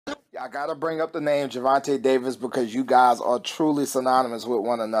I gotta bring up the name Gervonta Davis because you guys are truly synonymous with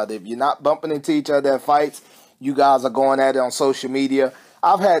one another. If you're not bumping into each other at fights, you guys are going at it on social media.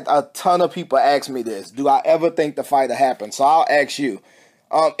 I've had a ton of people ask me this. Do I ever think the fight will happen? So I'll ask you.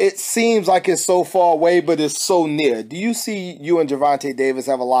 It seems like it's so far away, but it's so near. Do you see you and Gervonta Davis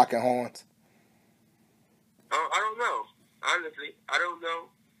have a lock in horns? I don't know. Honestly, I don't know.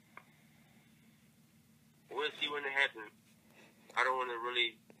 We'll see when it happens. I don't want to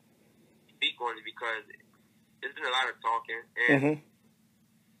really speak on it because there's been a lot of talking, and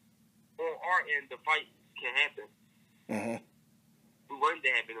on our end, the fight can happen. We want it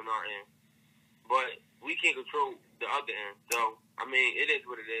to happen on our end, but we can't control the other end. So, I mean, it is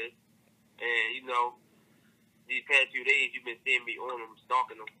what it is. And, you know, these past few days, you've been seeing me on him,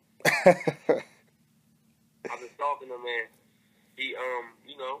 stalking him. I've been stalking him, and he,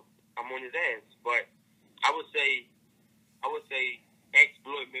 you know, I'm on his ass. But I would say, ask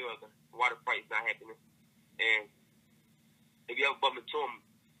Floyd Mayweather why the fight's not happening. And if you ever bump into him,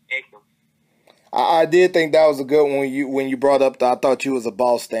 ask him. I did think that was a good one when you brought up the I thought you was a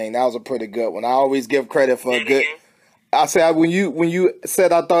boss thing. That was a pretty good one. I always give credit for a good. I said when you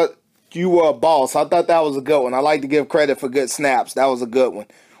said I thought you were a boss, I thought that was a good one. I like to give credit for good snaps. That was a good one.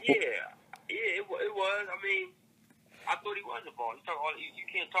 Yeah, it was. I mean, I thought he was a boss. You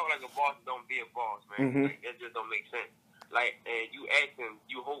can't talk like a boss and don't be a boss, man. Like, that just don't make sense. Like, and you ask him,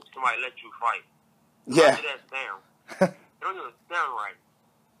 you hope somebody let you fight. Yeah. How did that sound? It don't even sound right.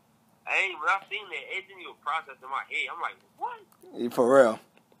 When I seen that, it didn't even process in my head. I'm like, what? For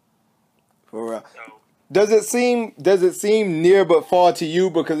real. So, Does it seem near but far to you?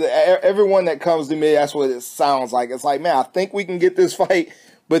 Because everyone that comes to me, that's what it sounds like. It's like, man, I think we can get this fight,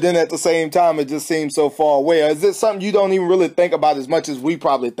 but then at the same time, it just seems so far away. Or is it something you don't even really think about as much as we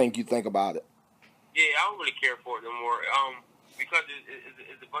probably think you think about it? Yeah, I don't really care for it no more. Because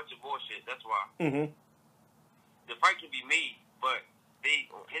it's a bunch of bullshit. That's why. The fight can be made, but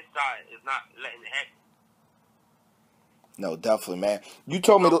his side is not letting it happen. No, definitely, man. You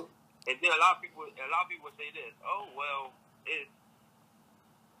told me to. And then a lot of people say this. Oh well, if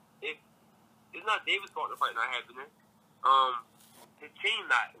it's not Davis' fault the fight not happening. His team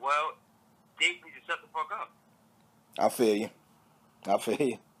not. Well, Davis needs to shut the fuck up. I feel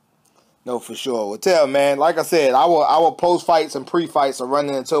you. No, for sure. Well, tell man, like I said, our post fights and pre fights are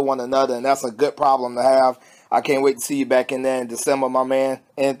running into one another, and that's a good problem to have. I can't wait to see you back in there in December, my man.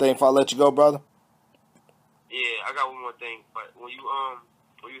 Anything before I let you go, brother? Yeah, I got one more thing. But when you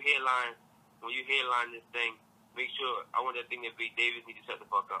headline this thing, make sure I want that thing to be Davis needs to shut the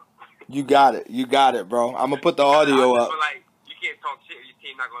fuck up. You got it, bro. I'm gonna put the audio up. Like, you can't talk shit if your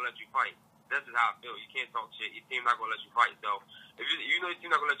team not gonna let you fight. That's just how I feel. You can't talk shit. Your team not gonna let you fight. So if you know your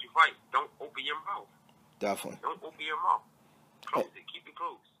team not gonna let you fight, don't open your mouth. Definitely. Don't open your mouth. Close it. Keep it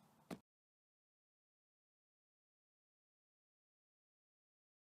closed.